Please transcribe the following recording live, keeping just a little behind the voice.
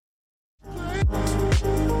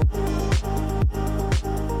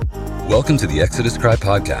Welcome to the Exodus Cry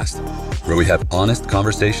podcast, where we have honest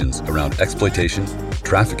conversations around exploitation,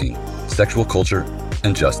 trafficking, sexual culture,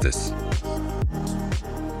 and justice.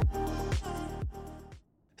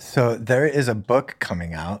 So there is a book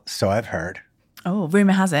coming out, so I've heard. Oh,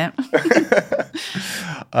 rumor has it.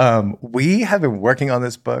 We have been working on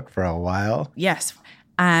this book for a while. Yes.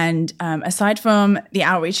 And aside from the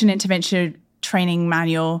outreach and intervention training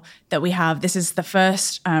manual that we have, this is the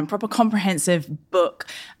first proper comprehensive book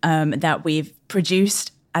that we've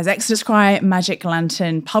produced as Exodus Cry Magic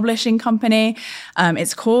Lantern Publishing Company.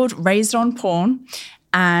 It's called Raised on Porn.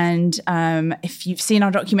 And if you've seen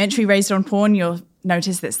our documentary, Raised on Porn, you'll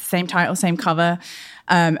notice that it's the same title, same cover.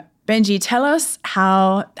 Benji, tell us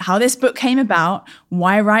how this book came about,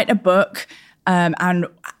 why write a book, and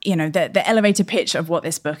you know the elevator pitch of what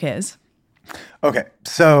this book is. Okay,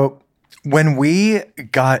 so when we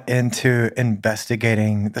got into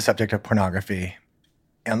investigating the subject of pornography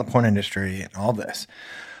and the porn industry and all this,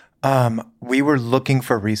 we were looking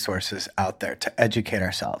for resources out there to educate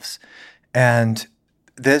ourselves. And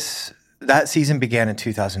that season began in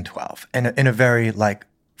 2012 in a very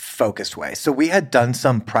focused way. So we had done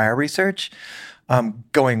some prior research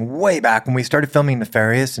going way back when we started filming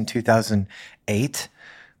Nefarious in 2008.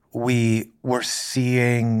 We were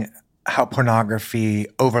seeing how pornography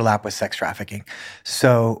overlapped with sex trafficking.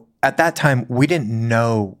 So at that time, we didn't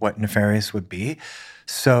know what Nefarious would be.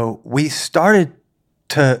 So we started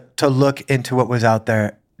to look into what was out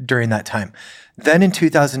there during that time. Then in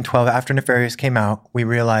 2012, after Nefarious came out, we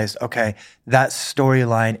realized, okay, that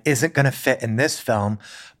storyline isn't going to fit in this film,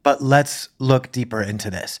 but let's look deeper into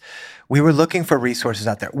this. We were looking for resources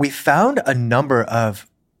out there. We found a number of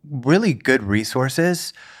really good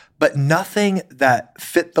resources, but nothing that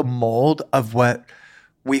fit the mold of what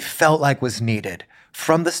we felt like was needed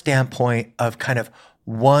from the standpoint of kind of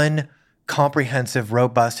one comprehensive,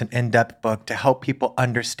 robust, and in-depth book to help people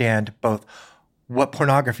understand both what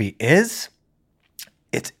pornography is,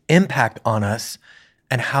 its impact on us,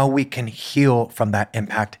 and how we can heal from that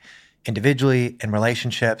impact individually, in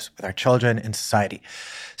relationships, with our children, in society.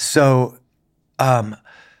 So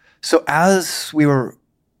as we were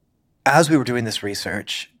doing this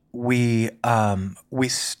research, we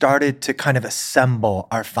started to kind of assemble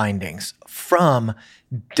our findings from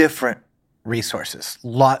different resources.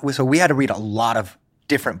 So we had to read a lot of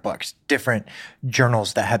different books, different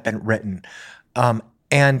journals that had been written,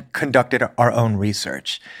 and conducted our own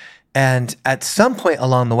research. And at some point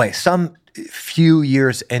along the way, some few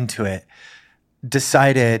years into it,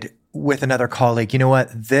 decided with another colleague, you know what,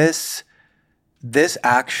 this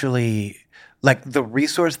actually, the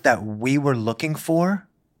resource that we were looking for,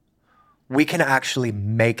 we can actually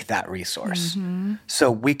make that resource. Mm-hmm. So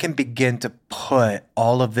we can begin to put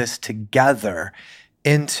all of this together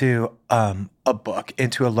into a book,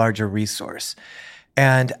 into a larger resource.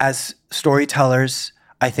 And as storytellers,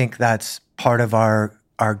 I think that's part of our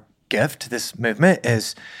gift. This movement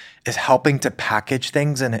is helping to package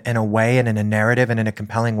things in a way and in a narrative and in a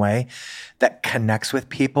compelling way that connects with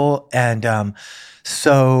people. And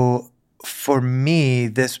so for me,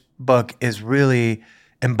 this book really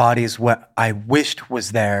embodies what I wished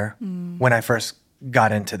was there when I first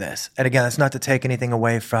got into this. And again, that's not to take anything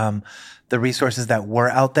away from the resources that were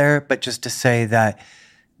out there, but just to say that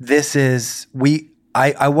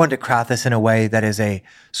I wanted to craft this in a way that is a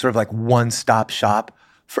sort of one-stop shop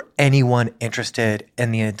for anyone interested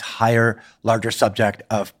in the entire larger subject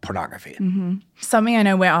of pornography. Mm-hmm. Something I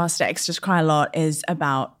know we're asked at Exodus Cry a lot is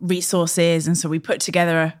about resources. And so we put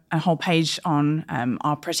together a whole page on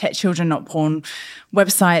our Protect Children Not Porn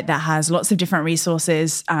website that has lots of different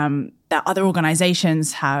resources that other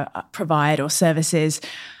organizations provide or services.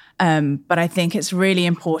 But I think it's really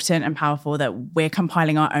important and powerful that we're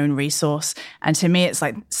compiling our own resource. And to me, it's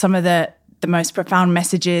some of the most profound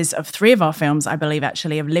messages of three of our films, I believe,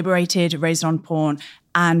 actually, have Liberated, Raised on Porn,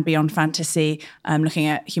 and Beyond Fantasy, looking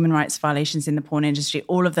at human rights violations in the porn industry.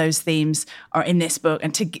 All of those themes are in this book.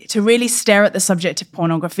 And to really stare at the subject of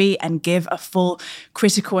pornography and give a full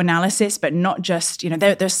critical analysis, but not just,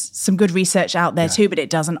 there's some good research out there too, but it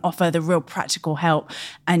doesn't offer the real practical help.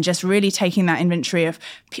 And just really taking that inventory of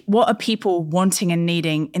what are people wanting and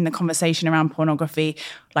needing in the conversation around pornography?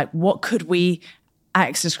 What could we at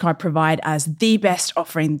Exodus Cry provide as the best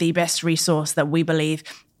offering, the best resource that we believe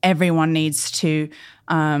everyone needs to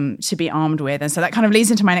be armed with? And so that kind of leads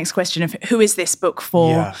into my next question of who is this book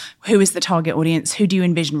for? Yeah. Who is the target audience? Who do you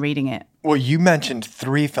envision reading it? Well, you mentioned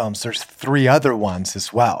 3 films. There's 3 other ones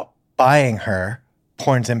as well. Buying Her,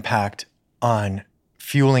 Porn's Impact on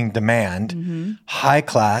Fueling Demand, High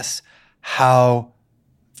Class, how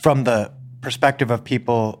from the perspective of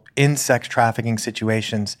people in sex trafficking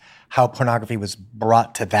situations, how pornography was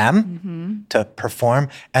brought to them to perform,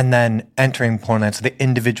 and then entering pornland. So the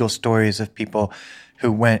individual stories of people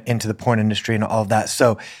who went into the porn industry and all of that.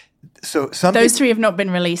 So some those three have not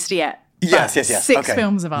been released yet. Yes. 6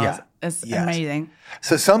 films of ours. Yeah. It's amazing.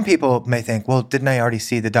 So some people may think, well, didn't I already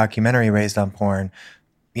see the documentary Raised on Porn?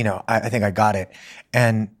 I think I got it.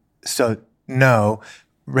 And so no,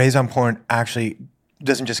 Raised on Porn actually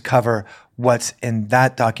doesn't just cover what's in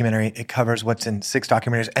that documentary. It covers what's in 6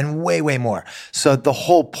 documentaries and way, way more. So the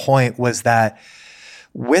whole point was that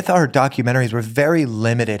with our documentaries, we're very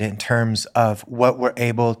limited in terms of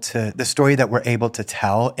the story that we're able to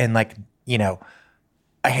tell in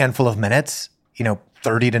a handful of minutes,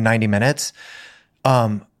 30 to 90 minutes.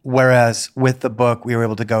 Whereas with the book, we were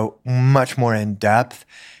able to go much more in depth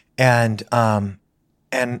and a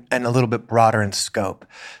little bit broader in scope.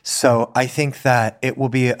 So I think that it will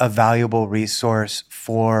be a valuable resource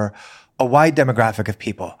for a wide demographic of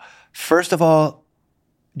people. First of all,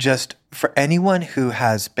 just for anyone who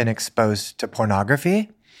has been exposed to pornography,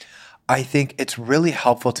 I think it's really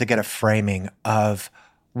helpful to get a framing of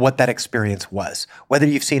what that experience was, whether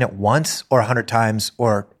you've seen it once or 100 times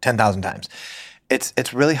or 10,000 times.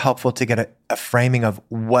 It's really helpful to get a framing of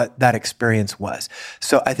what that experience was.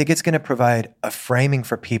 So I think it's going to provide a framing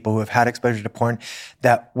for people who have had exposure to porn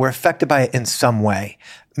that were affected by it in some way.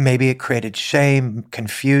 Maybe it created shame,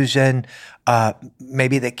 confusion.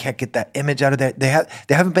 Maybe they can't get that image out of there.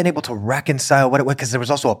 They haven't been able to reconcile what it was because there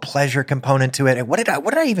was also a pleasure component to it. And what did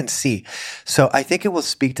I even see? So I think it will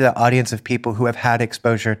speak to the audience of people who have had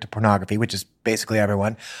exposure to pornography, which is basically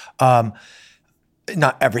everyone.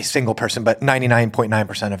 Not every single person, but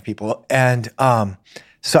 99.9% of people. And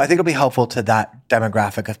so I think it'll be helpful to that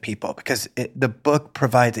demographic of people because the book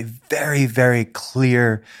provides a very, very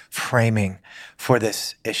clear framing for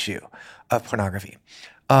this issue of pornography.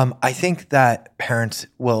 I think that parents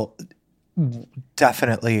will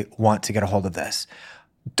definitely want to get a hold of this.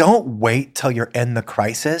 Don't wait till you're in the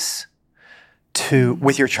crisis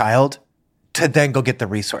with your child to then go get the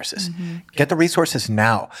resources. Get the resources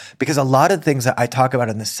now, because a lot of things that I talk about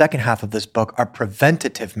in the second half of this book are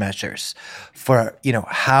preventative measures for,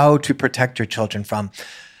 how to protect your children from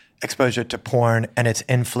exposure to porn and its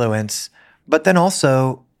influence. But then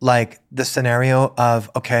also the scenario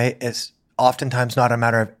of, okay, it's oftentimes not a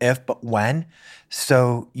matter of if, but when.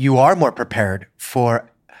 So you are more prepared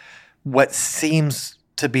for what seems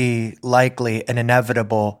to be likely an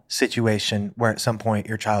inevitable situation where at some point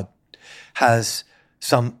your child has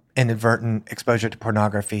some inadvertent exposure to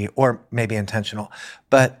pornography or maybe intentional.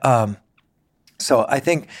 But so I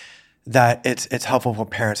think that it's helpful for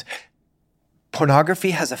parents.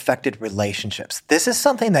 Pornography has affected relationships. This is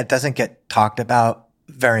something that doesn't get talked about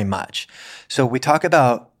very much. So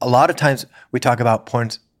a lot of times we talk about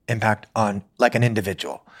porn's impact on an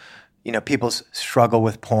individual, people's struggle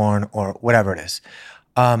with porn or whatever it is.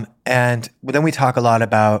 And then we talk a lot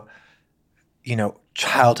about,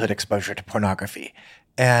 childhood exposure to pornography.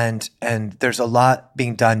 And there's a lot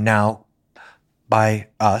being done now by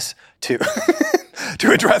us to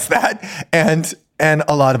to address that and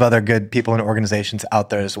a lot of other good people and organizations out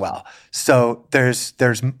there as well. So there's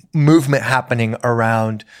movement happening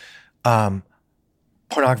around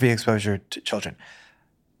pornography exposure to children.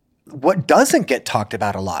 What doesn't get talked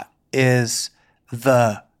about a lot is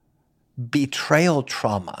the betrayal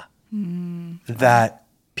trauma that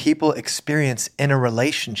people experience in a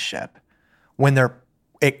relationship when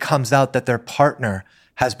it comes out that their partner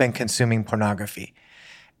has been consuming pornography.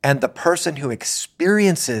 And the person who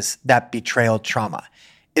experiences that betrayal trauma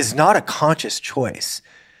is not a conscious choice.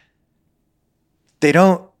 They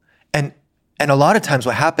don't, and a lot of times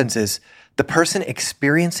what happens is the person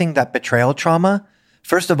experiencing that betrayal trauma,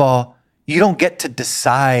 first of all, you don't get to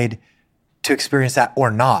decide to experience that or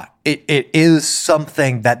not. It is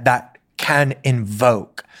something that can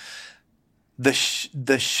invoke. The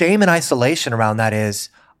shame and isolation around that is,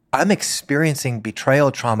 I'm experiencing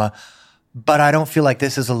betrayal trauma, but I don't feel like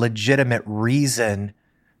this is a legitimate reason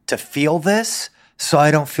to feel this, so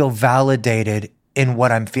I don't feel validated in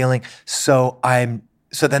what I'm feeling. So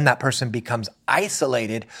then that person becomes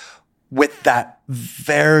isolated with that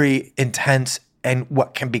very intense and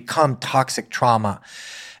what can become toxic trauma.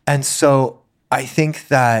 And so I think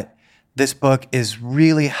that this book is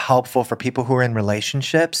really helpful for people who are in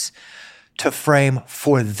relationships to frame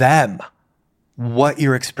for them what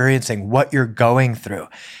you're experiencing, what you're going through,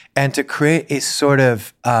 and to create a sort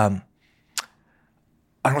of, I don't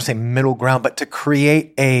want to say middle ground, but to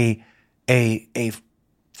create a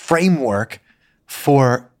framework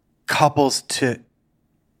for couples to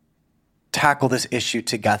tackle this issue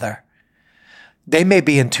together. they may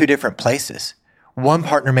be in two different places. One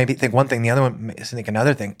partner may think one thing, the other one may think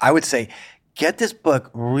another thing. I would say, get this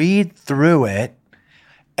book, read through it,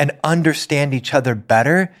 and understand each other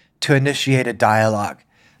better to initiate a dialogue.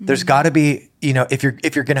 There's got to be, if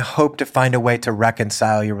you're going to hope to find a way to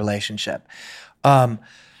reconcile your relationship. And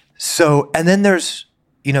then there's,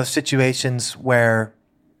 situations where,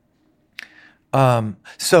 without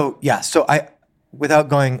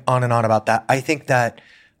going on and on about that, I think that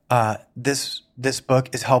this book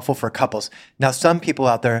is helpful for couples. Now, some people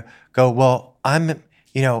out there go, well, I'm in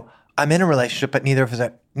a relationship, but neither of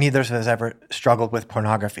us has ever struggled with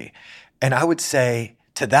pornography. And I would say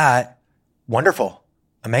to that, wonderful,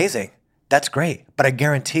 amazing, that's great. But I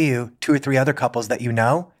guarantee you 2 or 3 other couples that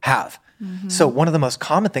have. Mm-hmm. So one of the most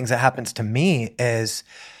common things that happens to me is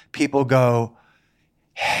people go,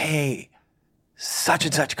 hey, such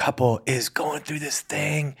and such couple is going through this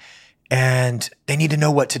thing and they need to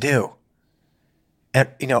know what to do, and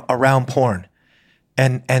around porn.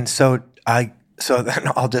 And so then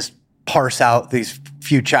I'll just parse out these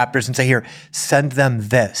few chapters and say, here, send them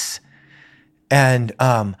this. And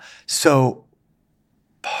so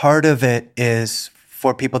part of it is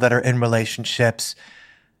for people that are in relationships,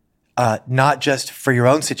 not just for your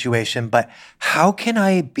own situation, but how can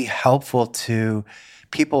I be helpful to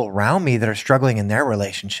people around me that are struggling in their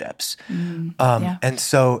relationships? And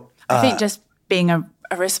so I think just being a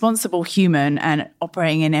responsible human and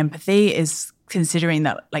operating in empathy is considering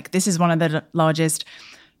that, like, this is one of the largest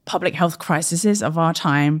public health crises of our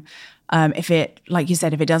time. If it, like you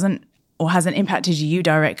said, if it doesn't or hasn't impacted you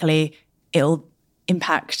directly, it'll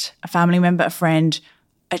impact a family member, a friend,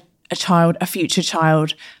 a child, a future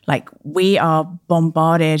child. Like, we are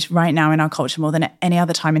bombarded right now in our culture more than at any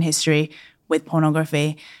other time in history with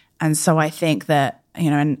pornography. And so I think that,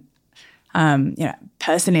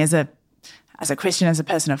 personally as a Christian, as a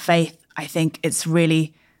person of faith, I think it's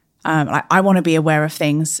really, I want to be aware of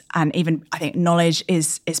things, and even I think knowledge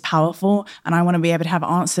is powerful, and I want to be able to have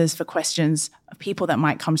answers for questions of people that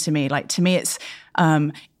might come to me. Like, to me, it's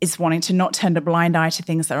wanting to not turn a blind eye to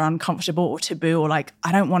things that are uncomfortable or taboo, or like,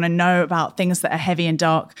 I don't want to know about things that are heavy and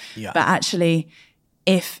dark. Yeah. But actually,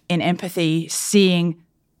 if in empathy, seeing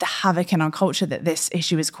the havoc in our culture that this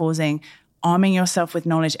issue is causing, arming yourself with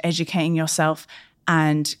knowledge, educating yourself,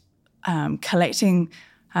 and collecting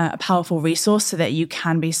a powerful resource so that you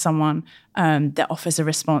can be someone that offers a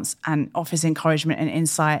response and offers encouragement and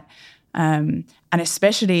insight. And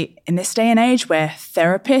especially in this day and age where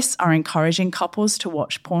therapists are encouraging couples to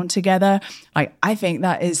watch porn together, like, I think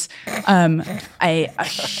that is a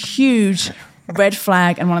huge red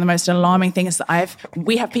flag, and one of the most alarming things that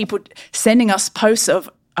we have people sending us posts of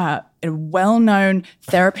a well-known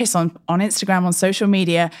therapist on Instagram, on social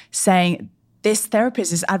media, saying this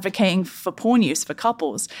therapist is advocating for porn use for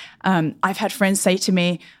couples. I've had friends say to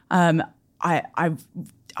me, I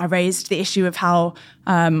raised the issue of how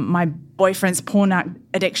my boyfriend's porn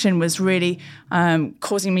addiction was really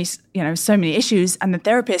causing me, so many issues, and the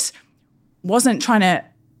therapist wasn't trying to.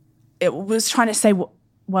 It was trying to say,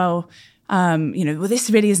 well, this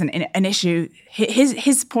really isn't an issue.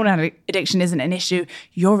 His porn addiction isn't an issue.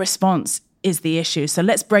 Your response is the issue. So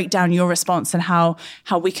let's break down your response and how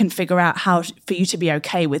we can figure out how for you to be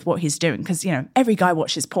okay with what he's doing. Because, every guy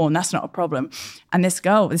watches porn. That's not a problem. And this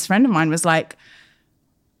friend of mine was like,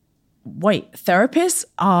 wait, therapists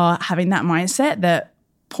are having that mindset that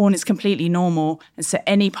porn is completely normal. And so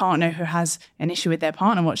any partner who has an issue with their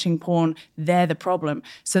partner watching porn, they're the problem.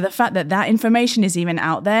 So the fact that information is even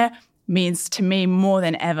out there means, to me, more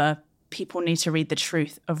than ever, people need to read the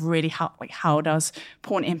truth of really how does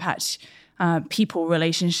porn impact people,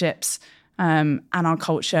 relationships, and our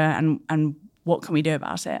culture, and what can we do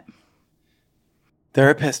about it?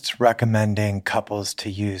 Therapists recommending couples to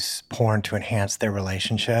use porn to enhance their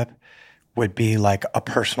relationship would be like a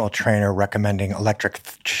personal trainer recommending electric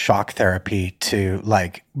shock therapy to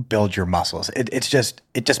like build your muscles. It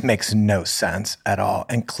just makes no sense at all.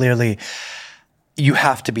 And clearly, you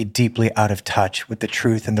have to be deeply out of touch with the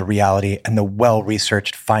truth and the reality and the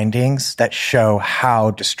well-researched findings that show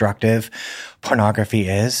how destructive pornography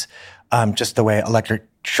is, just the way electric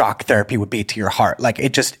shock therapy would be to your heart.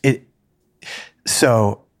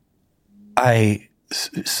 So I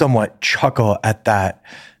somewhat chuckle at that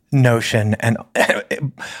notion, and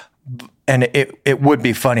it would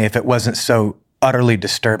be funny if it wasn't so utterly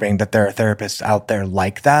disturbing that there are therapists out there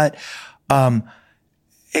like that.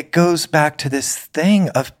 It goes back to this thing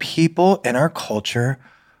of people in our culture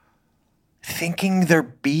thinking they're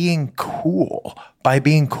being cool by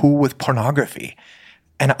being cool with pornography.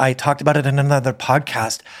 And I talked about it in another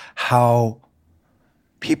podcast, how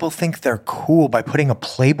people think they're cool by putting a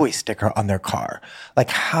Playboy sticker on their car. Like,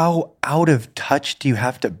 how out of touch do you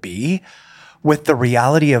have to be with the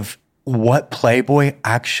reality of what Playboy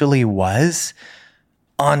actually was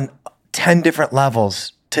on 10 different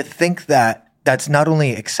levels to think that that's not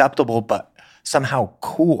only acceptable, but somehow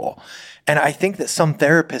cool? And I think that some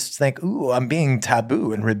therapists think, ooh, I'm being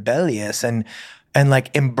taboo and rebellious and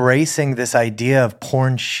like embracing this idea of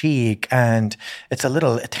porn chic, and it's a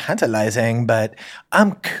little tantalizing, but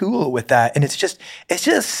I'm cool with that. And it's just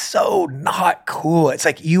so not cool. It's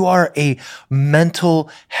like, you are a mental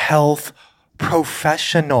health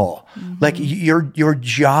professional. Like, your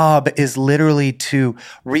job is literally to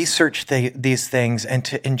research these things and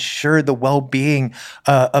to ensure the well-being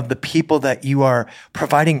of the people that you are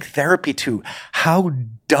providing therapy to. How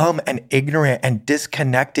dumb and ignorant and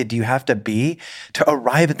disconnected do you have to be to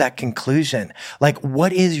arrive at that conclusion? Like,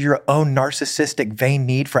 what is your own narcissistic vain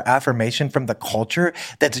need for affirmation from the culture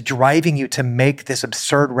that's driving you to make this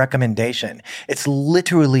absurd recommendation? It's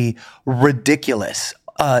literally ridiculous.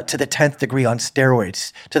 To the 10th degree on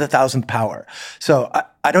steroids, to the 1,000th power. So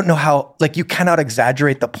I don't know how, like, you cannot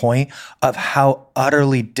exaggerate the point of how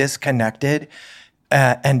utterly disconnected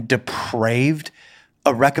and depraved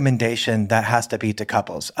a recommendation that has to be to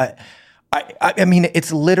couples. I mean,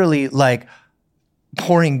 it's literally like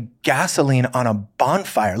pouring gasoline on a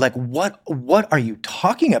bonfire. Like, what are you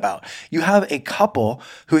talking about? You have a couple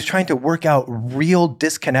who's trying to work out real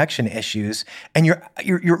disconnection issues, and you're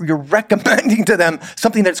recommending to them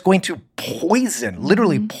something that's going to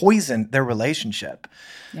literally poison their relationship.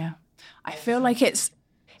 Yeah. I feel like it's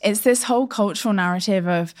this whole cultural narrative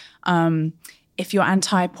of if you're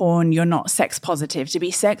anti-porn, you're not sex positive. To be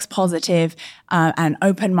sex positive and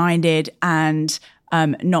open-minded and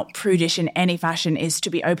not prudish in any fashion is to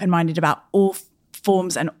be open-minded about all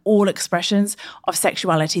forms and all expressions of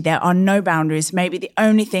sexuality. There are no boundaries. Maybe the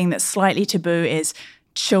only thing that's slightly taboo is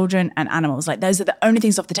children and animals. Like, those are the only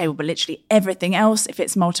things off the table, but literally everything else, if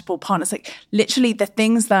it's multiple partners, like literally the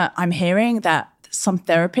things that I'm hearing that some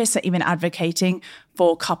therapists are even advocating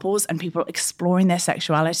for couples and people exploring their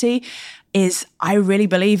sexuality is, I really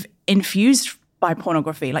believe, infused by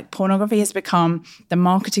pornography. Like, pornography has become the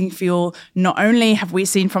marketing fuel. Not only have we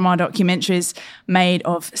seen from our documentaries made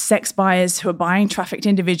of sex buyers who are buying trafficked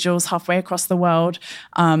individuals halfway across the world,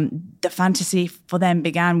 the fantasy for them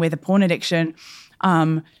began with a porn addiction,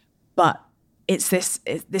 but it's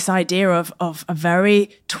this idea of a very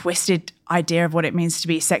twisted idea of what it means to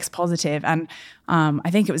be sex positive. And I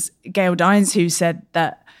think it was Gail Dines who said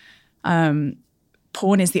that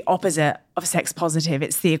porn is the opposite of sex positive.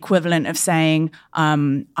 It's the equivalent of saying,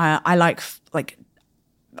 I like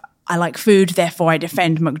food, therefore I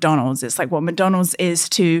defend McDonald's. It's like what McDonald's is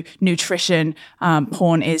to nutrition,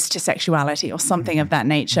 porn is to sexuality, or something of that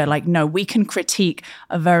nature. Like, no, we can critique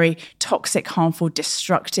a very toxic, harmful,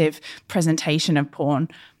 destructive presentation of porn.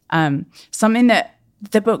 Something that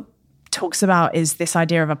the book talks about is this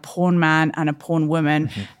idea of a porn man and a porn woman.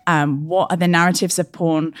 What are the narratives of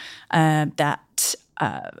porn that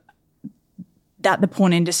the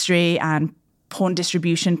porn industry and porn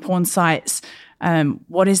distribution, porn sites,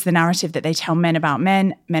 what is the narrative that they tell men about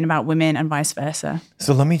men about women, and vice versa?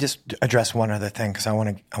 So let me just address one other thing, because I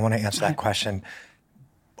want to answer that question.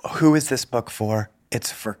 Who is this book for?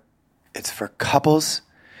 It's for couples.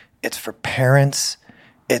 It's for parents.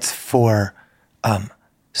 It's for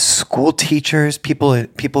school teachers,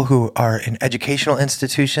 people who are in educational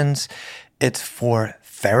institutions. It's for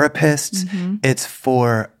therapists. It's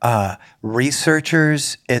for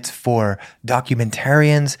researchers. It's for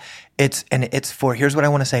documentarians. It's for, here's what I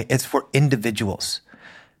want to say, it's for individuals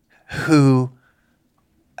who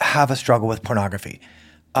have a struggle with pornography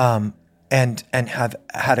and have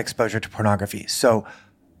had exposure to pornography. So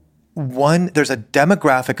there's a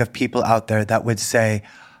demographic of people out there that would say,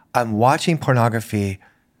 I'm watching pornography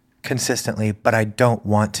consistently, but I don't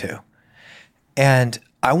want to. And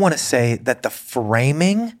I want to say that the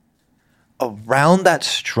framing around that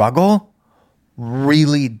struggle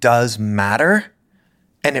really does matter,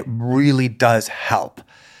 and it really does help.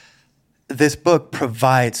 This book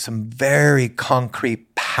provides some very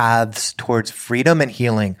concrete paths towards freedom and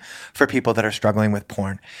healing for people that are struggling with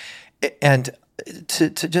porn. And to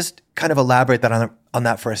just kind of elaborate that on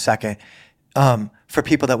that for a second, for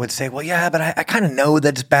people that would say, well, yeah, but I kind of know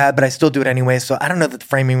that it's bad, but I still do it anyway, so I don't know that the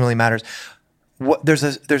framing really matters. There's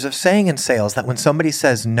a saying in sales that when somebody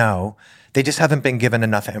says no, they just haven't been given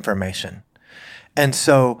enough information. And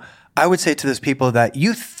so I would say to those people that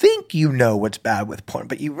you think you know what's bad with porn,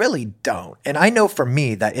 but you really don't. And I know for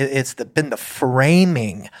me that it's been the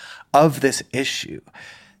framing of this issue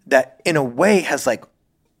that in a way has like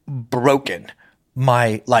broken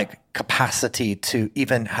my like capacity to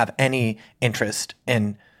even have any interest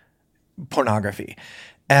in pornography.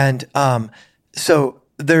 And so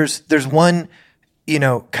there's one,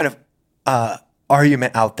 kind of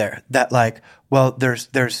argument out there that like, well, there's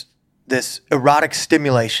this erotic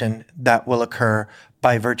stimulation that will occur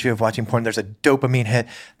by virtue of watching porn. There's a dopamine hit.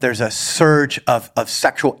 There's a surge of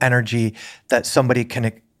sexual energy that somebody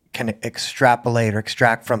can extrapolate or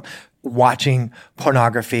extract from watching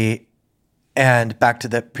pornography. And back to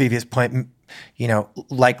the previous point,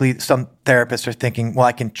 likely some therapists are thinking, well,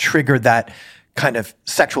 I can trigger that kind of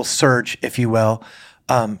sexual surge, if you will,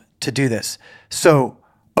 to do this. So,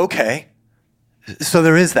 okay. So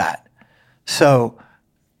there is that. So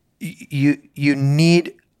you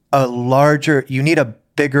need a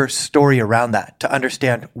bigger story around that to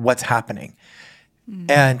understand what's happening.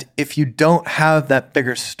 And if you don't have that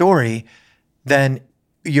bigger story, then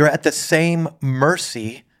you're at the same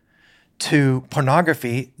mercy to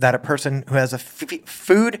pornography that a person who has a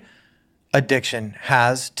food addiction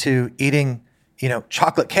has to eating,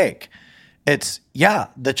 chocolate cake. It's,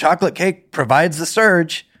 the chocolate cake provides the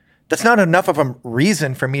surge. That's not enough of a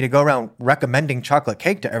reason for me to go around recommending chocolate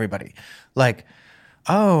cake to everybody. Like,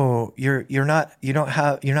 oh, you're not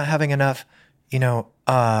having enough,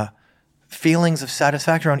 feelings of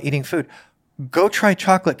satisfaction around eating food. Go try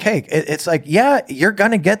chocolate cake. It's like, you're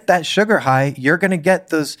going to get that sugar high. You're going to get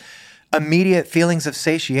those immediate feelings of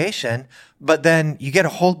satiation, but then you get a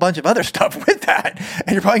whole bunch of other stuff with that.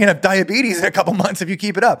 And you're probably going to have diabetes in a couple months if you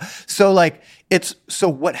keep it up. So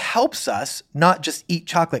what helps us not just eat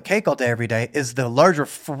chocolate cake all day, every day, is the larger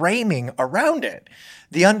framing around it,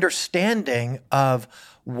 the understanding of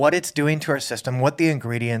what it's doing to our system, what the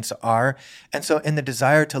ingredients are. And so in the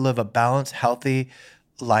desire to live a balanced, healthy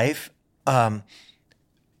life,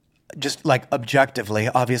 just like objectively,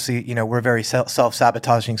 obviously, we're a very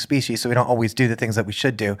self-sabotaging species, so we don't always do the things that we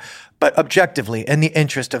should do. But objectively, in the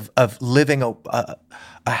interest of living a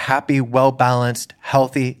happy, well-balanced,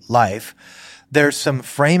 healthy life, there's some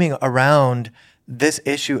framing around this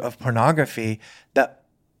issue of pornography that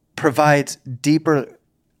provides deeper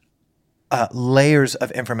layers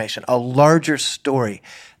of information, a larger story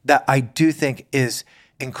that I do think is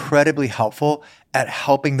incredibly helpful at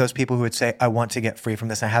helping those people who would say, I want to get free from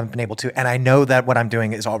this. I haven't been able to. And I know that what I'm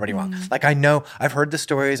doing is already wrong. Like, I know, I've heard the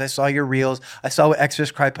stories. I saw your reels. I saw what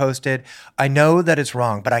Exodus Cry posted. I know that it's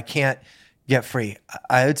wrong, but I can't get free.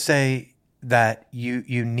 I would say that you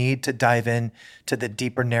need to dive in to the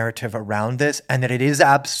deeper narrative around this, and that it is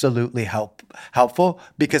absolutely helpful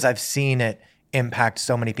because I've seen it impact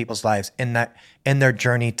so many people's lives in their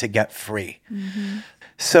journey to get free.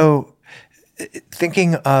 So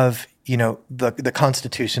thinking of, the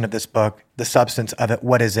constitution of this book, the substance of it,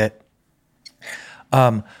 what is it?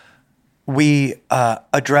 We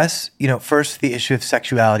address, first the issue of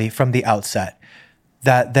sexuality from the outset,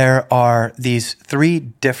 that there are these three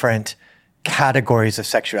different categories of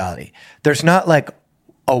sexuality. There's not like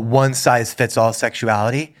a one-size-fits-all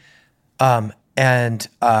sexuality, and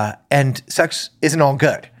sex isn't all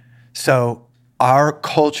good. So our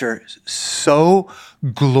culture so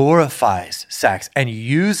glorifies sex and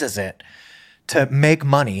uses it to make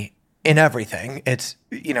money in everything. It's,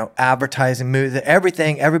 advertising, movies,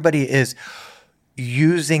 everything. Everybody is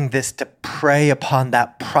using this to prey upon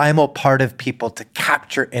that primal part of people to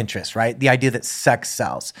capture interest, right? The idea that sex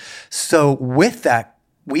sells. So with that,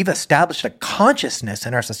 we've established a consciousness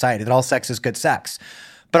in our society that all sex is good sex.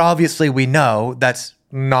 But obviously we know that's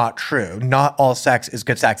not true. Not all sex is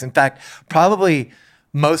good sex. In fact, probably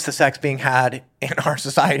most of the sex being had in our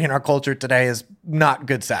society, in our culture today, is not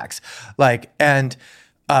good sex. By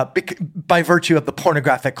virtue of the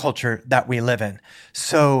pornographic culture that we live in.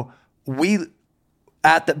 So we,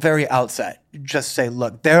 at the very outset, just say,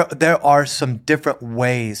 look, there are some different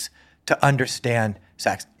ways to understand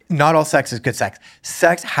sex. Not all sex is good sex.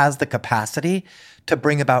 Sex has the capacity to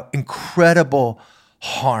bring about incredible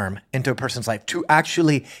harm into a person's life, to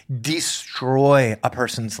actually destroy a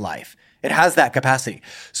person's life. It has that capacity.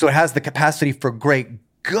 So it has the capacity for great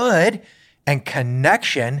good and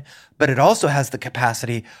connection, but it also has the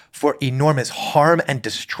capacity for enormous harm and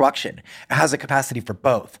destruction. It has a capacity for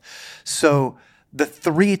both. So the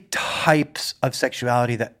three types of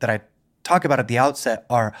sexuality that I talk about at the outset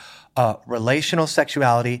are relational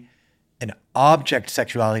sexuality, an object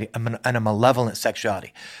sexuality, and a malevolent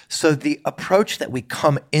sexuality. So the approach that we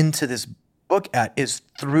come into this book at is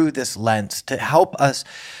through this lens to help us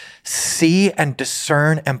see and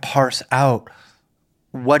discern and parse out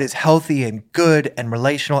what is healthy and good and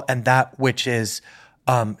relational, and that which is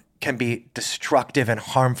can be destructive and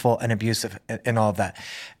harmful and abusive and all of that.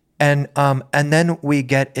 And then we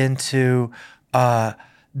get into the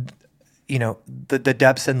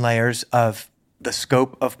depths and layers of the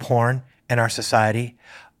scope of porn in our society,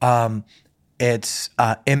 its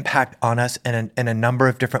impact on us in a number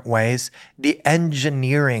of different ways, the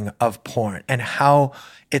engineering of porn and how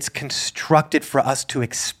it's constructed for us to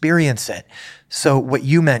experience it. So what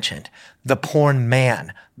you mentioned, the porn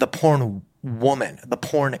man, the porn woman, the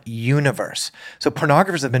porn universe. So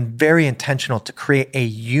pornographers have been very intentional to create a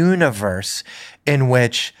universe in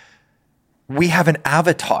which we have an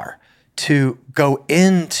avatar to go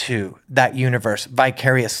into that universe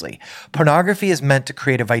vicariously. Pornography is meant to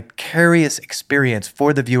create a vicarious experience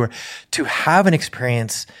for the viewer to have an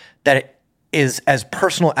experience that is as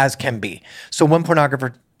personal as can be. So one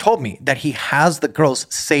pornographer told me that he has the girls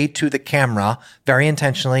say to the camera, very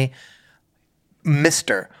intentionally,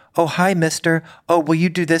 Mr. Oh, hi, Mr. Oh, will you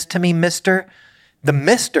do this to me, Mr.? The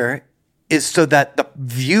Mr. is so that the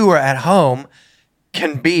viewer at home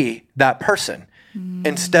can be that person.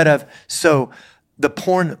 Instead of, so the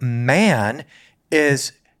porn man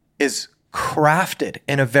is crafted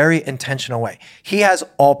in a very intentional way. He has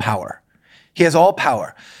all power. He has all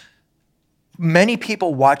power. Many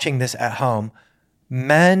people watching this at home,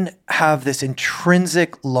 men have this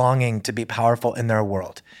intrinsic longing to be powerful in their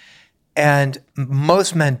world. And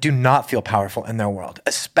most men do not feel powerful in their world,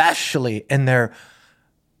 especially in their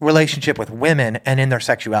relationship with women and in their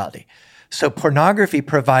sexuality. So pornography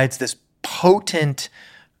provides this potent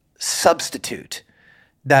substitute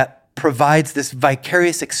that provides this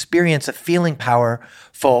vicarious experience of feeling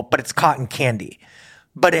powerful, but it's cotton candy.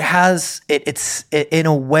 But it in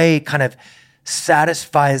a way kind of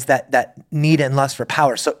satisfies that need and lust for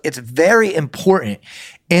power. So it's very important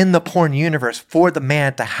in the porn universe for the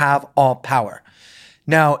man to have all power.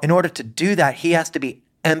 Now, in order to do that, he has to be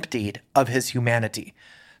emptied of his humanity.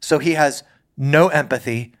 So he has no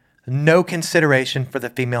empathy, no consideration for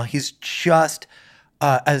the female. He's just,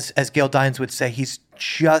 as Gail Dines would say, he's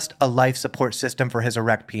just a life support system for his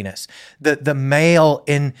erect penis. The male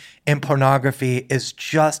in pornography is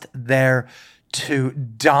just there to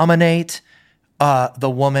dominate the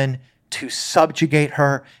woman, to subjugate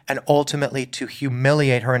her, and ultimately to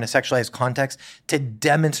humiliate her in a sexualized context to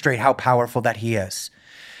demonstrate how powerful that he is.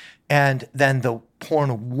 And then the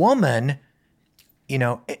porn woman,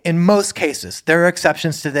 in most cases, there are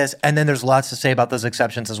exceptions to this, and then there's lots to say about those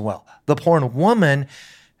exceptions as well. The porn woman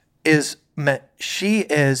she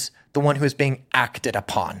is the one who is being acted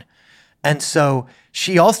upon. And so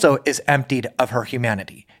she also is emptied of her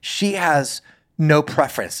humanity. She has no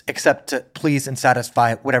preference except to please and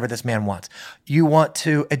satisfy whatever this man wants. You want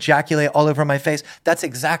to ejaculate all over my face? That's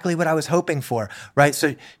exactly what I was hoping for, right?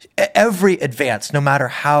 So every advance, no matter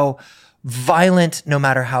how violent, no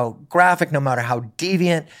matter how graphic, no matter how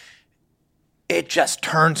deviant, it just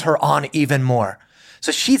turns her on even more.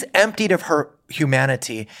 So she's emptied of her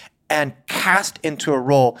humanity and cast into a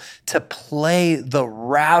role to play the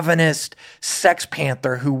ravenous sex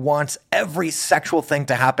panther who wants every sexual thing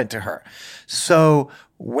to happen to her. So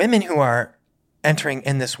women who are entering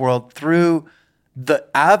in this world through the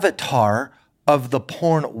avatar of the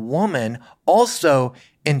porn woman also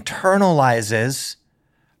internalizes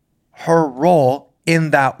her role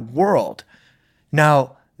in that world.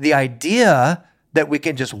 Now, the idea that we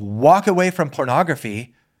can just walk away from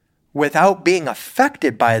pornography without being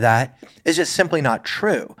affected by that is just simply not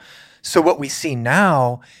true. So what we see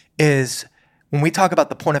now is when we talk about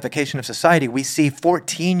the pornification of society, we see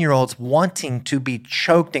 14-year-olds wanting to be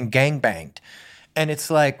choked and gangbanged. And it's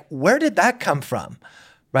like, where did that come from,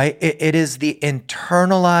 right? It is the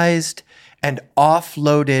internalized and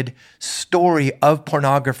offloaded story of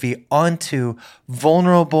pornography onto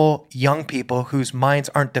vulnerable young people whose minds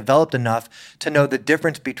aren't developed enough to know the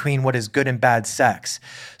difference between what is good and bad sex.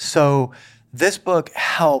 So this book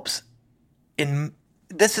helps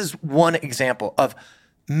this is one example of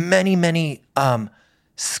many, many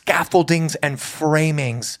scaffoldings and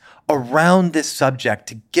framings around this subject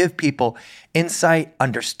to give people insight,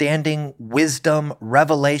 understanding, wisdom,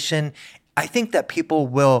 revelation. I think that people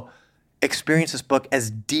will experience this book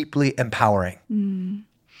as deeply empowering. And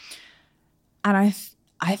I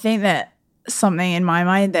think that something in my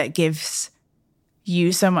mind that gives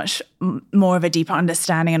you so much more of a deeper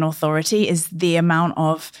understanding and authority is the amount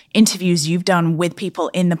of interviews you've done with people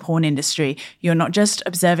in the porn industry. You're not just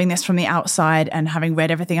observing this from the outside and having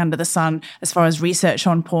read everything under the sun as far as research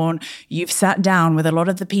on porn. You've sat down with a lot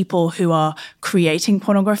of the people who are creating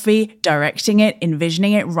pornography, directing it,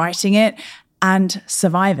 envisioning it, writing it, and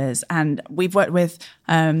survivors. And we've worked with,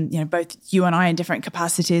 both you and I in different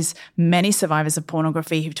capacities, many survivors of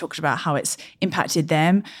pornography who've talked about how it's impacted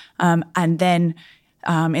them. And then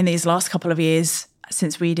in these last couple of years,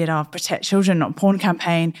 since we did our Protect Children Not Porn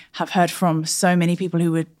campaign, have heard from so many people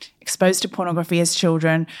who were exposed to pornography as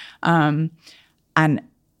children. And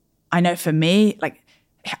I know for me, like,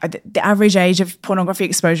 the average age of pornography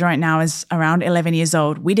exposure right now is around 11 years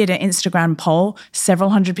old. We did an Instagram poll,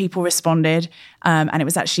 several hundred people responded, and it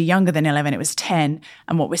was actually younger than 11, it was 10.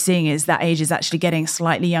 And what we're seeing is that age is actually getting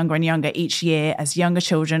slightly younger and younger each year as younger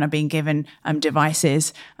children are being given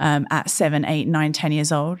devices at 7, 8, 9, 10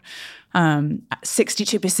 years old.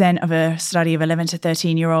 62% of a study of 11 to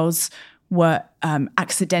 13-year-olds were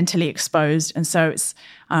accidentally exposed. And so it's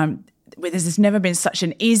there's never been such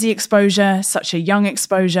an easy exposure, such a young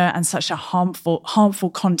exposure, and such a harmful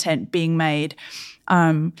content being made.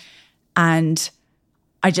 And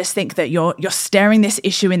I just think that you're staring this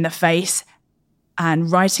issue in the face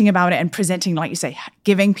and writing about it and presenting, like you say,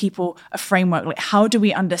 giving people a framework. Like, how do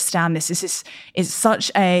we understand this? This is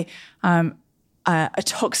such a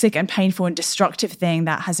toxic and painful and destructive thing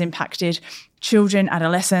that has impacted children,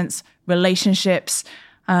 adolescents, relationships.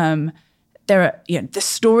 There are the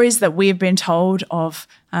stories that we've been told of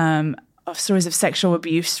stories of sexual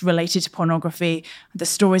abuse related to pornography, the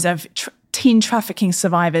stories of teen trafficking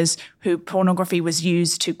survivors who pornography was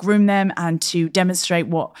used to groom them and to demonstrate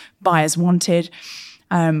what buyers wanted.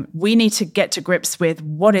 We need to get to grips with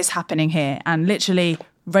what is happening here. And literally,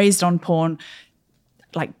 Raised on Porn,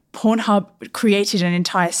 like Pornhub created an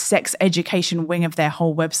entire sex education wing of their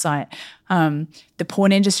whole website. The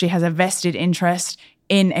porn industry has a vested interest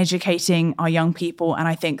in educating our young people. And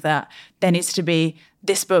I think that there needs to be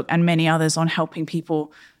this book and many others on helping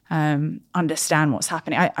people understand what's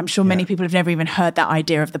happening. I'm sure many people have never even heard that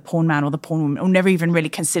idea of the porn man or the porn woman, or never even really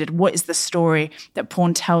considered what is the story that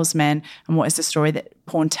porn tells men and what is the story that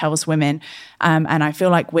porn tells women. And I feel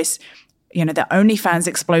like the OnlyFans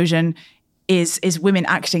explosion is women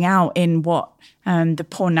acting out in what the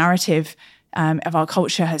porn narrative of our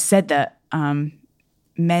culture has said, that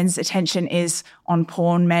men's attention is on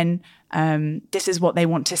porn. Men, this is what they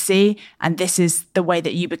want to see, and this is the way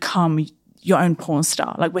that you become your own porn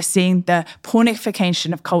star. Like, we're seeing the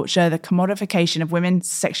pornification of culture, the commodification of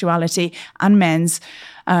women's sexuality and men's,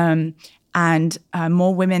 and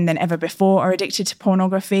more women than ever before are addicted to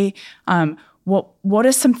pornography. What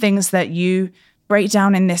are some things that you break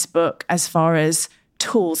down in this book as far as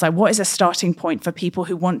tools? Like, what is a starting point for people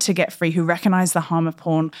who want to get free, who recognize the harm of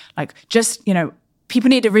porn? Like, just, people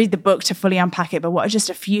need to read the book to fully unpack it, but what are just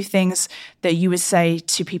a few things that you would say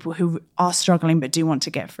to people who are struggling but do want to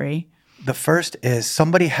get free? The first is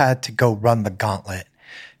somebody had to go run the gauntlet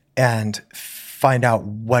and find out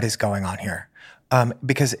what is going on here.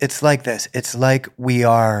 Because it's like this. It's like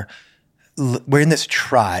we're in this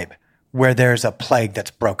tribe where there's a plague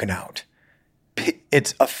that's broken out.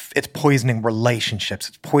 It's poisoning relationships.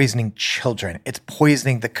 It's poisoning children. It's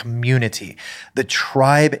poisoning the community. The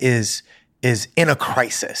tribe is in a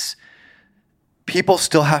crisis. People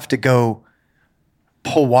still have to go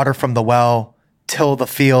pull water from the well, till the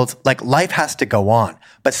fields. Like, life has to go on,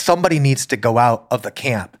 but somebody needs to go out of the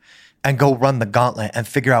camp and go run the gauntlet and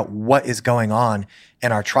figure out what is going on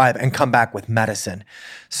in our tribe and come back with medicine.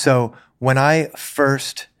 So when I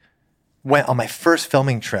first went on my first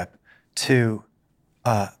filming trip to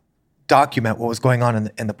document what was going on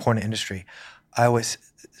in the porn industry, I was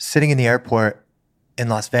sitting in the airport in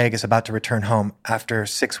Las Vegas about to return home after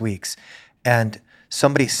 6 weeks, and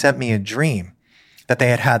somebody sent me a dream that they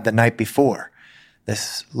had the night before.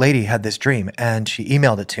 This lady had this dream, and she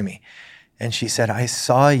emailed it to me, and she said, I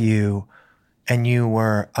saw you, and you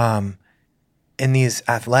were in these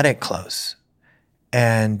athletic clothes,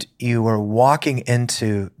 and you were walking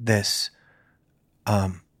into this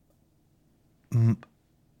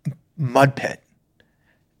mud pit,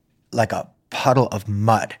 like a puddle of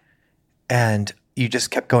mud, and you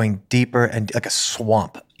just kept going deeper, and like a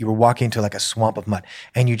swamp. You were walking into like a swamp of mud,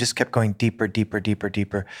 and you just kept going deeper, deeper, deeper,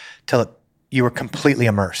 deeper, till you were completely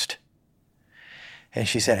immersed. And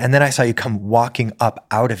she said, and then I saw you come walking up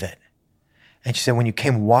out of it. And she said, when you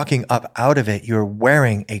came walking up out of it, you were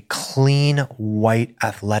wearing a clean white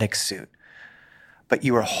athletic suit, but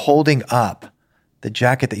you were holding up the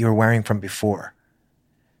jacket that you were wearing from before.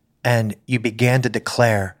 And you began to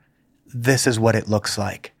declare, this is what it looks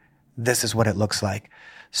like. This is what it looks like.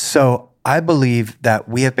 So I believe that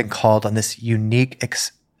we have been called on this unique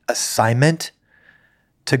assignment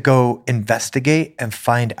to go investigate and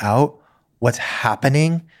find out what's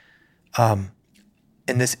happening in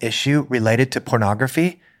this issue related to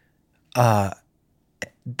pornography.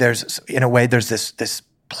 There's this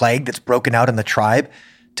plague that's broken out in the tribe,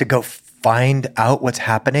 to go find out what's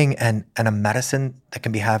happening and a medicine that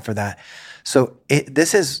can be had for that. So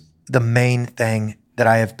this is the main thing that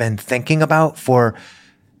I have been thinking about for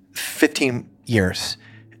 15 years.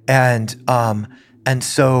 And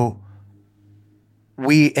so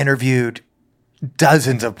we interviewed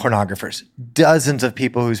dozens of pornographers, dozens of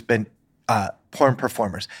people who's been porn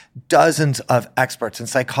performers, dozens of experts and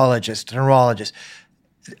psychologists, neurologists,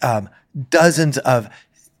 dozens of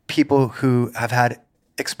people who have had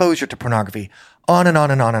exposure to pornography, on and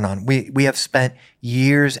on and on and on. We have spent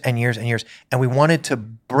years and years and years, and we wanted to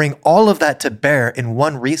bring all of that to bear in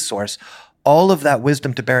one resource, all of that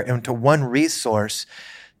wisdom to bear into one resource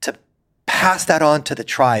to pass that on to the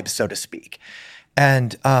tribe, so to speak.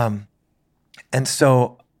 And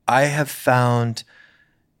so I have found,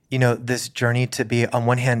 this journey to be, on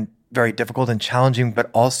one hand, very difficult and challenging,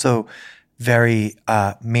 but also very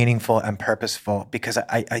meaningful and purposeful, because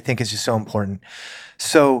I think it's just so important.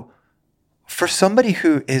 So for somebody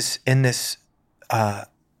who is in this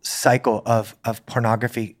cycle of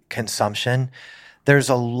pornography consumption, there's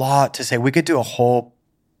a lot to say. We could do a whole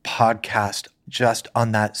podcast just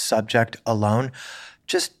on that subject alone.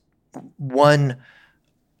 Just one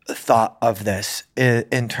thought of this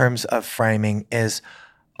in terms of framing is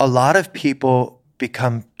a lot of people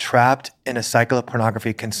become trapped in a cycle of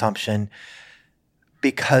pornography consumption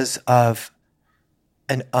because of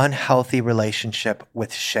an unhealthy relationship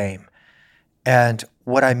with shame. And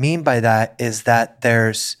what I mean by that is that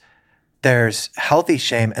there's healthy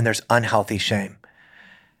shame and there's unhealthy shame.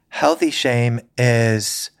 Healthy shame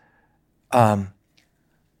is, I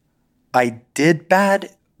did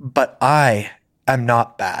bad, but I am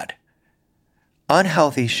not bad.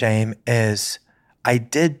 Unhealthy shame is, I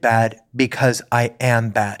did bad because I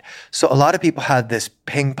am bad. So a lot of people have this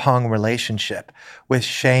ping pong relationship with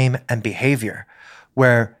shame and behavior,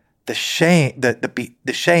 where the shame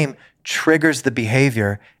triggers the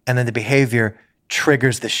behavior, and then the behavior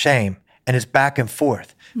triggers the shame, and is back and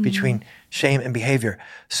forth between shame and behavior.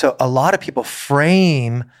 So a lot of people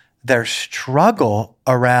frame their struggle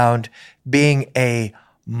around being a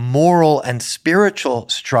moral and spiritual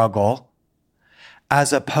struggle,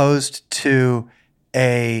 as opposed to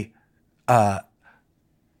a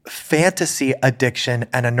fantasy addiction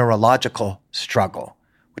and a neurological struggle,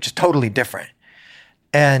 which is totally different.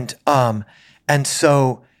 And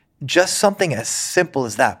so just something as simple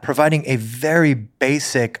as that, providing a very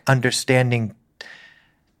basic understanding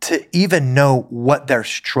to even know what their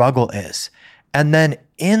struggle is. And then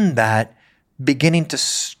in that, beginning to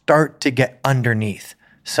start to get underneath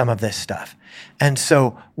some of this stuff. And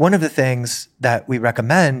so one of the things that we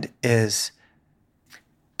recommend is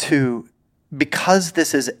because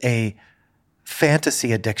this is a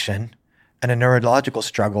fantasy addiction and a neurological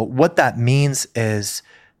struggle, what that means is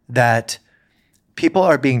that people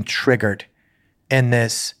are being triggered in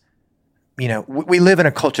this, we live in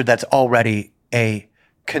a culture that's already a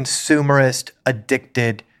consumerist,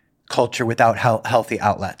 addicted culture without healthy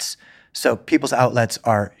outlets. So people's outlets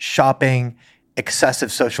are shopping,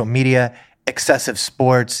 excessive social media, excessive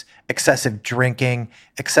sports, excessive drinking,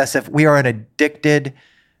 we are an addicted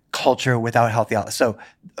culture without healthy outlets. So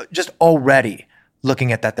just already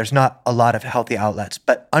looking at that, there's not a lot of healthy outlets,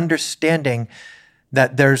 but understanding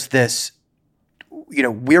that there's this,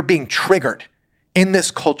 we're being triggered in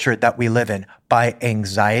this culture that we live in by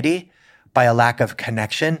anxiety, by a lack of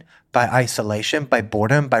connection, by isolation, by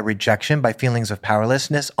boredom, by rejection, by feelings of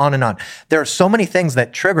powerlessness, on and on. There are so many things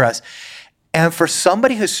that trigger us. And for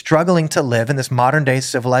somebody who's struggling to live in this modern day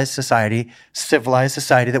civilized society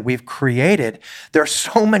that we've created, there are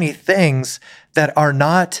so many things that are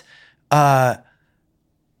not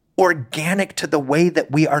organic to the way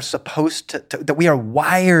that we are supposed to that we are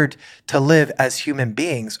wired to live as human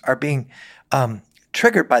beings, are being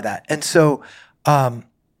triggered by that. And so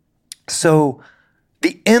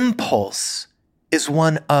the impulse is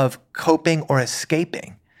one of coping or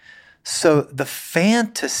escaping. So the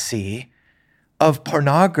fantasy of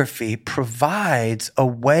pornography provides a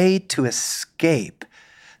way to escape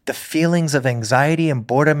the feelings of anxiety and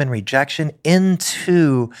boredom and rejection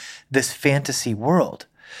into this fantasy world.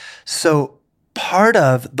 So part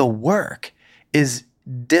of the work is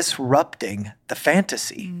disrupting the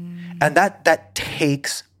fantasy. And that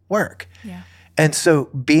takes work. Yeah. And so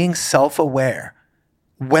being self-aware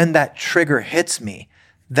when that trigger hits me,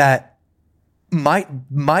 that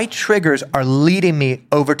my triggers are leading me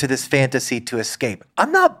over to this fantasy to escape.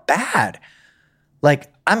 I'm not bad.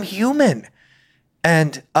 Like, I'm human.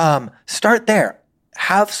 And start there.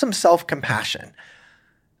 Have some self-compassion.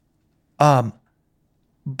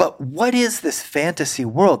 But what is this fantasy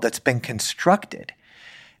world that's been constructed?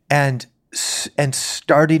 And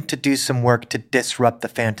starting to do some work to disrupt the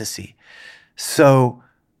fantasy. So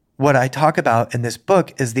what I talk about in this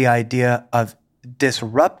book is the idea of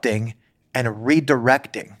disrupting and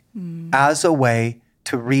redirecting as a way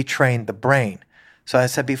to retrain the brain. So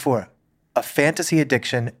as I said before, a fantasy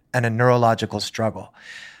addiction and a neurological struggle.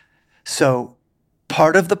 So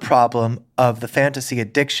part of the problem of the fantasy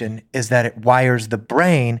addiction is that it wires the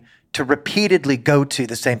brain to repeatedly go to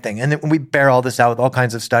the same thing. And then we bear all this out with all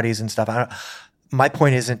kinds of studies and stuff. My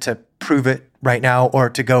point isn't to prove it right now or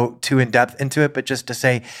to go too in depth into it, but just to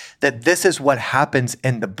say that this is what happens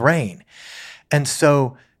in the brain. And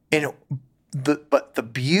so but the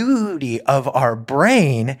beauty of our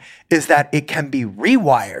brain is that it can be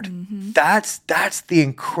rewired. Mm-hmm. That's the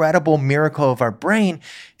incredible miracle of our brain,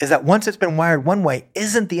 is that once it's been wired one way,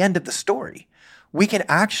 isn't the end of the story. We can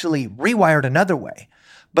actually rewire it another way.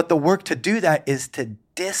 But the work to do that is to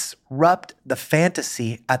disrupt the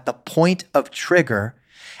fantasy at the point of trigger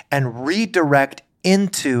and redirect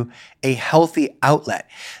into a healthy outlet.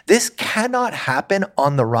 This cannot happen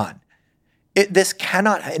on the run. This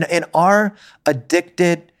cannot, in our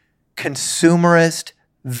addicted, consumerist,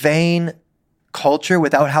 vain culture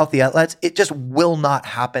without healthy outlets, it just will not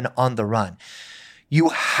happen on the run. You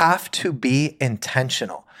have to be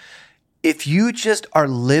intentional. If you just are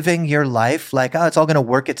living your life like, it's all going to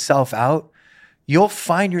work itself out, you'll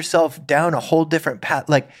find yourself down a whole different path.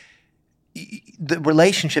 Like, the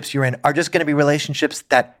relationships you're in are just going to be relationships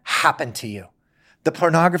that happen to you. The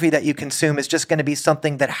pornography that you consume is just going to be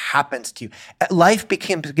something that happens to you. Life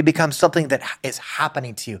becomes something that is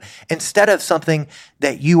happening to you instead of something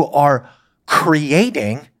that you are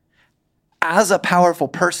creating as a powerful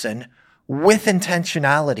person with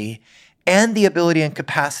intentionality and the ability and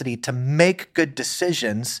capacity to make good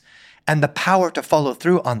decisions and the power to follow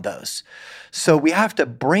through on those. So we have to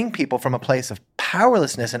bring people from a place of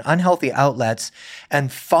powerlessness and unhealthy outlets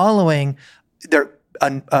and following their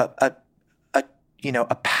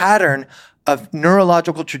a pattern of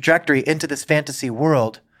neurological trajectory into this fantasy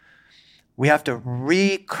world. We have to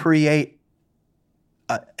recreate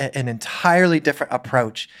an entirely different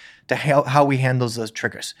approach to how we handle those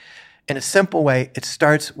triggers. In a simple way, it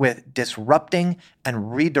starts with disrupting and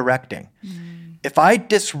redirecting. If I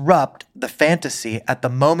disrupt the fantasy at the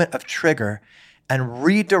moment of trigger and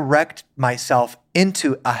redirect myself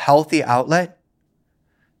into a healthy outlet,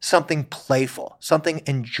 something playful, something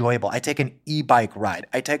enjoyable. I take an e-bike ride.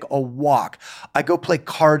 I take a walk. I go play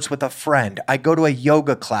cards with a friend. I go to a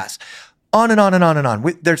yoga class. On and on and on and on.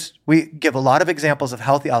 We give a lot of examples of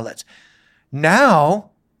healthy outlets. Now,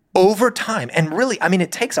 over time, and really,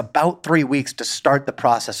 it takes about 3 weeks to start the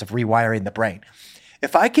process of rewiring the brain.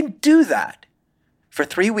 If I can do that for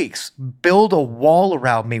 3 weeks, build a wall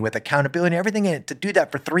around me with accountability and everything in it to do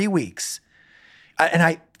that for 3 weeks, and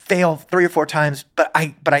I fail 3 or 4 times, but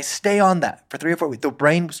I stay on that for 3 or 4 weeks. The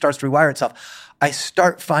brain starts to rewire itself. I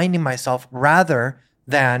start finding myself, rather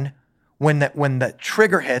than when the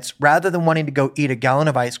trigger hits, rather than wanting to go eat a gallon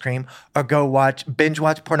of ice cream or go binge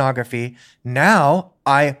watch pornography, now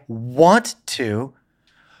I want to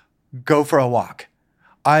go for a walk.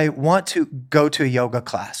 I want to go to a yoga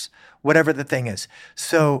class, whatever the thing is.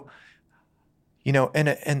 So,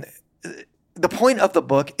 and the point of the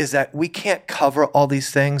book is that we can't cover all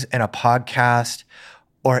these things in a podcast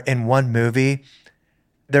or in one movie.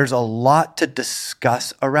 There's a lot to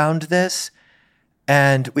discuss around this.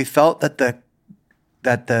 And we felt that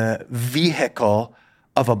the vehicle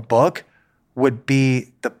of a book would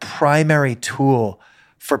be the primary tool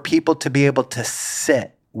for people to be able to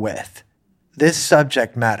sit with this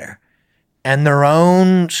subject matter and their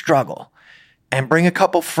own struggle and bring a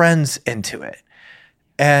couple friends into it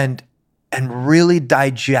and really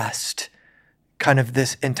digest kind of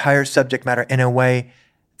this entire subject matter in a way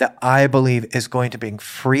that I believe is going to bring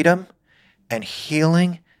freedom and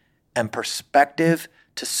healing and perspective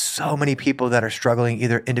to so many people that are struggling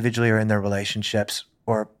either individually or in their relationships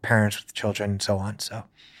or parents with children and so on.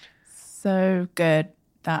 So good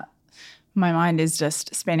that my mind is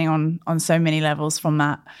just spinning on so many levels from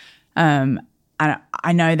that. And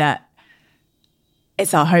I know that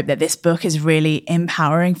it's our hope that this book is really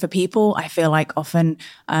empowering for people. I feel like often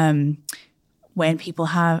when people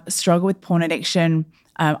have struggled with porn addiction,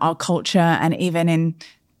 our culture and even in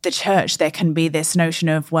the church, there can be this notion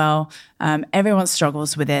of, everyone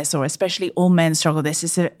struggles with this, or especially all men struggle with this.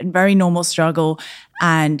 It's a very normal struggle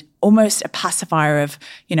and almost a pacifier of,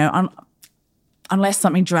 unless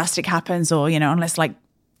something drastic happens or, unless like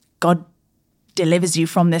God delivers you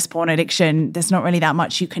from this porn addiction, there's not really that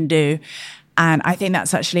much you can do. And I think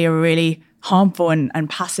that's actually a really harmful and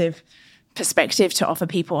passive perspective to offer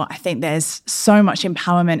people. I think there's so much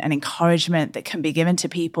empowerment and encouragement that can be given to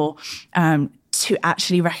people to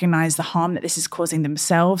actually recognize the harm that this is causing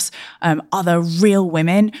themselves, other real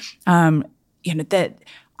women, that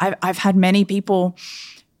I've had many people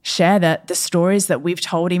share that the stories that we've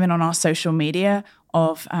told, even on our social media,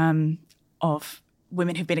 of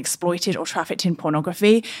women who've been exploited or trafficked in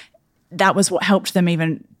pornography, that was what helped them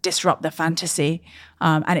even disrupt the fantasy.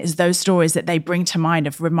 And it's those stories that they bring to mind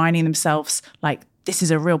of reminding themselves, like, this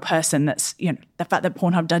is a real person. That's, the fact that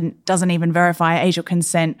Pornhub doesn't even verify age or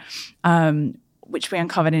consent, which we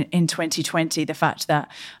uncovered in 2020, the fact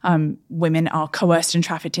that women are coerced and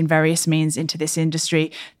trafficked in various means into this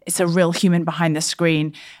industry. It's a real human behind the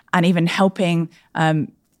screen, and even helping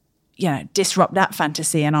disrupt that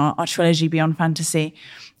fantasy and our trilogy Beyond Fantasy.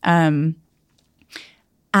 And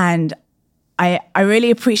I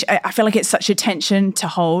really appreciate, I feel like it's such a tension to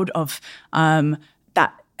hold of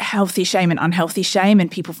that healthy shame and unhealthy shame,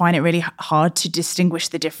 and people find it really hard to distinguish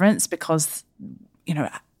the difference because,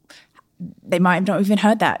 they might have not even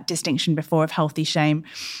heard that distinction before of healthy shame.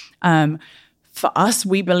 For us,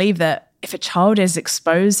 we believe that if a child is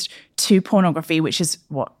exposed to pornography, which is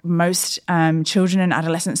what most children and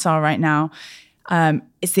adolescents are right now,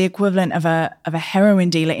 it's the equivalent of a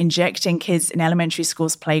heroin dealer injecting kids in elementary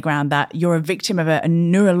school's playground, that you're a victim of a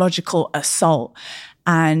neurological assault.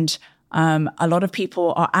 And a lot of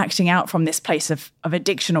people are acting out from this place of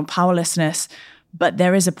addiction or powerlessness, but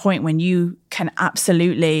there is a point when you can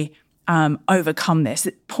absolutely overcome this.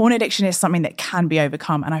 Porn addiction is something that can be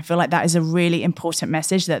overcome, and I feel like that is a really important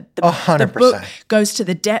message, that the book goes to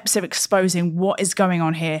the depths of exposing what is going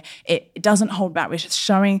on here. It doesn't hold back. We're just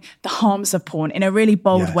showing the harms of porn in a really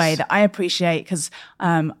bold way that I appreciate, because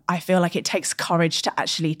I feel like it takes courage to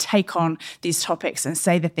actually take on these topics and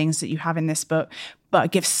say the things that you have in this book, but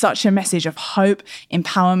it gives such a message of hope,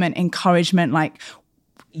 empowerment, encouragement, like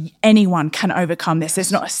anyone can overcome this. There's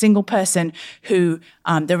not a single person who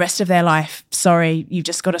the rest of their life, sorry, you've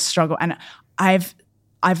just got to struggle. And I've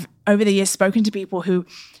over the years spoken to people who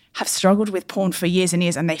have struggled with porn for years and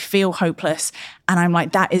years, and they feel hopeless. And I'm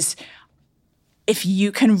like, that is, if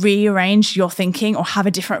you can rearrange your thinking or have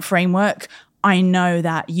a different framework, I know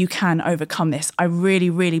that you can overcome this. I really,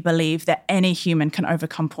 really believe that any human can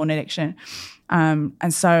overcome porn addiction.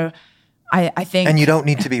 And so I think... And you don't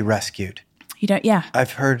need to be rescued. You don't, yeah.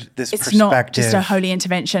 I've heard this it's perspective. It's not just a holy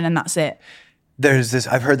intervention and that's it.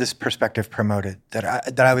 I've heard this perspective promoted,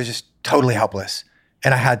 that I was just totally helpless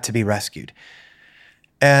and I had to be rescued.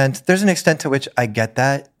 And there's an extent to which I get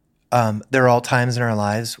that. There are all times in our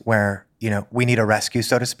lives where, we need a rescue,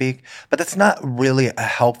 so to speak, but that's not really a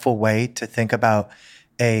helpful way to think about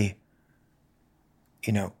a,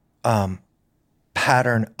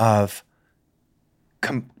 pattern of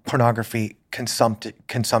pornography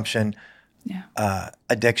consumption,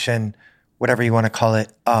 addiction, whatever you want to call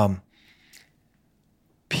it.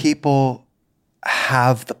 People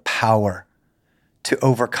have the power to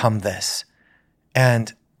overcome this,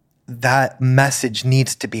 and that message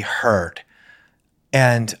needs to be heard.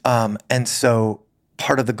 And so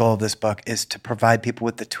part of the goal of this book is to provide people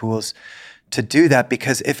with the tools to do that,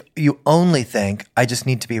 because if you only think I just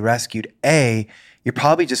need to be rescued, you're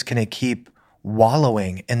probably just going to keep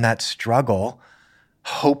wallowing in that struggle,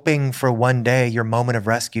 hoping for one day your moment of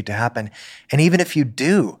rescue to happen. And even if you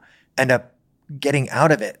do end up getting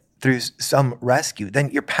out of it through some rescue,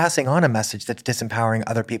 then you're passing on a message that's disempowering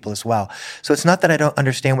other people as well. So it's not that I don't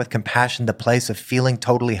understand with compassion the place of feeling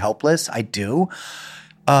totally helpless. I do.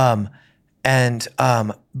 But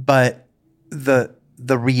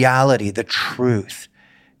the reality, the truth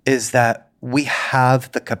is that we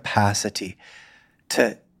have the capacity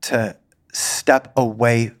to step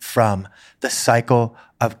away from the cycle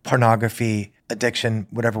of pornography, addiction,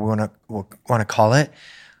 whatever we want to call it.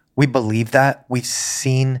 We believe that. We've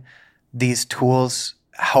seen these tools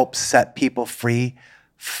help set people free,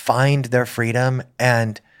 find their freedom,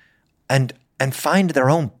 and find their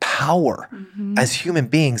own power as human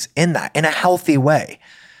beings in that, in a healthy way.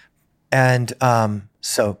 And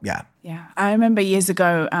Yeah, I remember years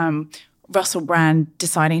ago, Russell Brand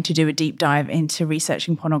deciding to do a deep dive into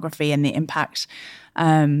researching pornography and the impact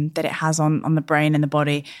that it has on the brain and the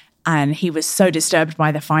body. And he was so disturbed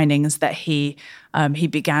by the findings that he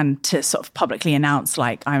began to sort of publicly announce,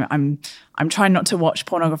 like, I'm trying not to watch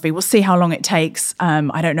pornography. We'll see how long it takes.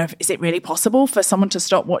 I don't know is it really possible for someone to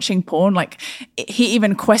stop watching porn? Like, he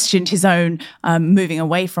even questioned his own moving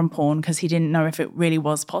away from porn because he didn't know if it really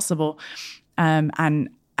was possible. And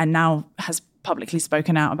now has publicly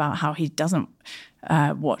spoken out about how he doesn't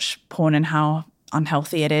watch porn and how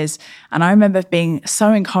unhealthy it is. And I remember being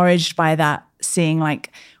so encouraged by that, seeing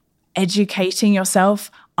like educating yourself,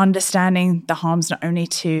 understanding the harms not only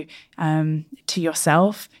to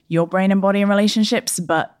yourself, your brain and body and relationships,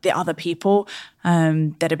 but the other people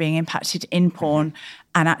that are being impacted in porn,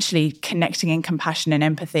 and actually connecting in compassion and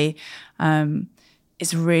empathy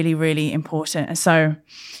is really, really important. And so,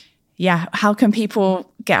 yeah, how can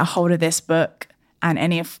people get a hold of this book, and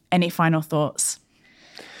any final thoughts?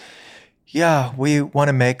 Yeah, we want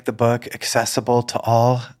to make the book accessible to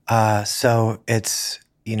all. So it's,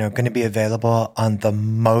 going to be available on the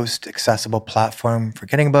most accessible platform for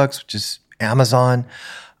getting books, which is Amazon.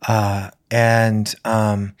 I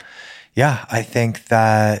think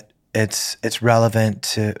that it's relevant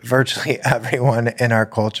to virtually everyone in our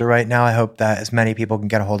culture right now. I hope that as many people can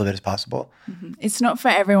get a hold of it as possible. Mm-hmm. It's not for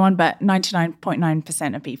everyone, but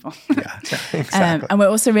 99.9% of people. Yeah, exactly. And we're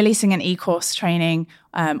also releasing an e-course training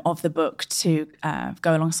of the book to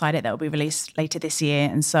go alongside it that will be released later this year.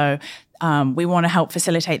 And so we want to help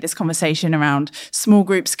facilitate this conversation around small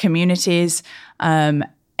groups, communities,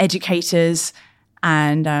 educators,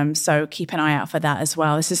 and so keep an eye out for that as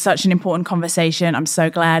well. This is such an important conversation. I'm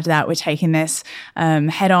so glad that we're taking this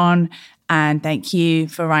head on. And thank you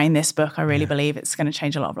for writing this book. I really believe it's going to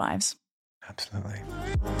change a lot of lives. Absolutely.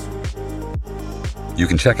 You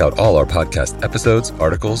can check out all our podcast episodes,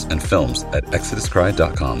 articles, and films at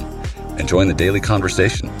exoduscry.com and join the daily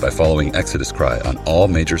conversation by following Exodus Cry on all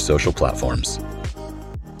major social platforms.